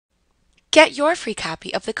Get your free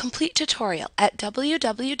copy of the complete tutorial at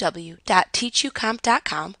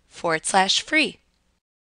www.teachucomp.com/free.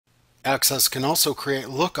 Access can also create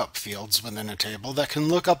lookup fields within a table that can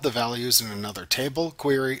look up the values in another table,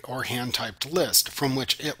 query, or hand-typed list from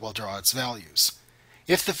which it will draw its values.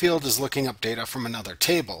 If the field is looking up data from another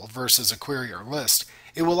table versus a query or list,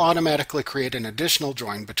 it will automatically create an additional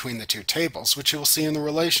join between the two tables, which you will see in the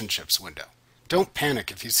Relationships window. Don't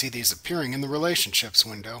panic if you see these appearing in the Relationships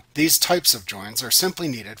window. These types of joins are simply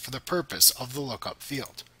needed for the purpose of the lookup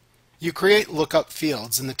field. You create lookup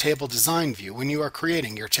fields in the Table Design view when you are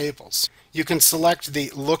creating your tables. You can select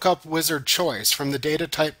the Lookup Wizard choice from the Data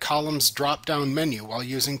Type columns drop-down menu while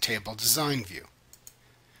using Table Design view.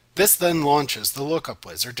 This then launches the Lookup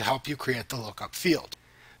Wizard to help you create the lookup field.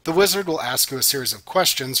 The wizard will ask you a series of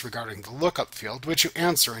questions regarding the lookup field, which you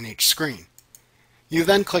answer in each screen. You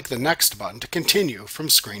then click the Next button to continue from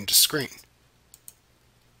screen to screen.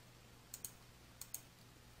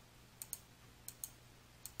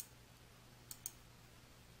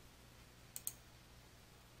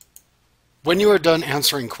 When you are done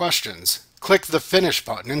answering questions, click the Finish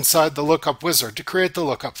button inside the Lookup Wizard to create the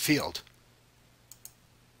lookup field.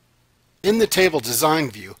 In the Table Design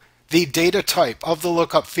view, the data type of the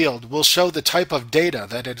lookup field will show the type of data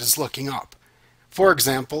that it is looking up. For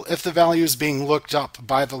example, if the values being looked up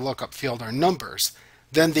by the lookup field are numbers,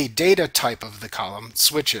 then the data type of the column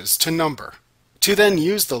switches to number. To then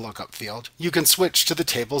use the lookup field, you can switch to the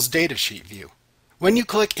table's datasheet view. When you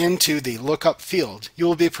click into the lookup field, you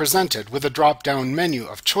will be presented with a drop-down menu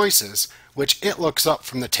of choices which it looks up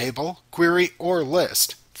from the table, query, or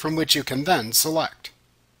list, from which you can then select.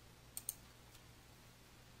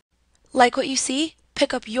 Like what you see?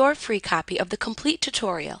 Pick up your free copy of the complete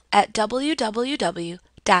tutorial at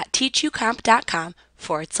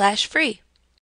www.teachucomp.com/free.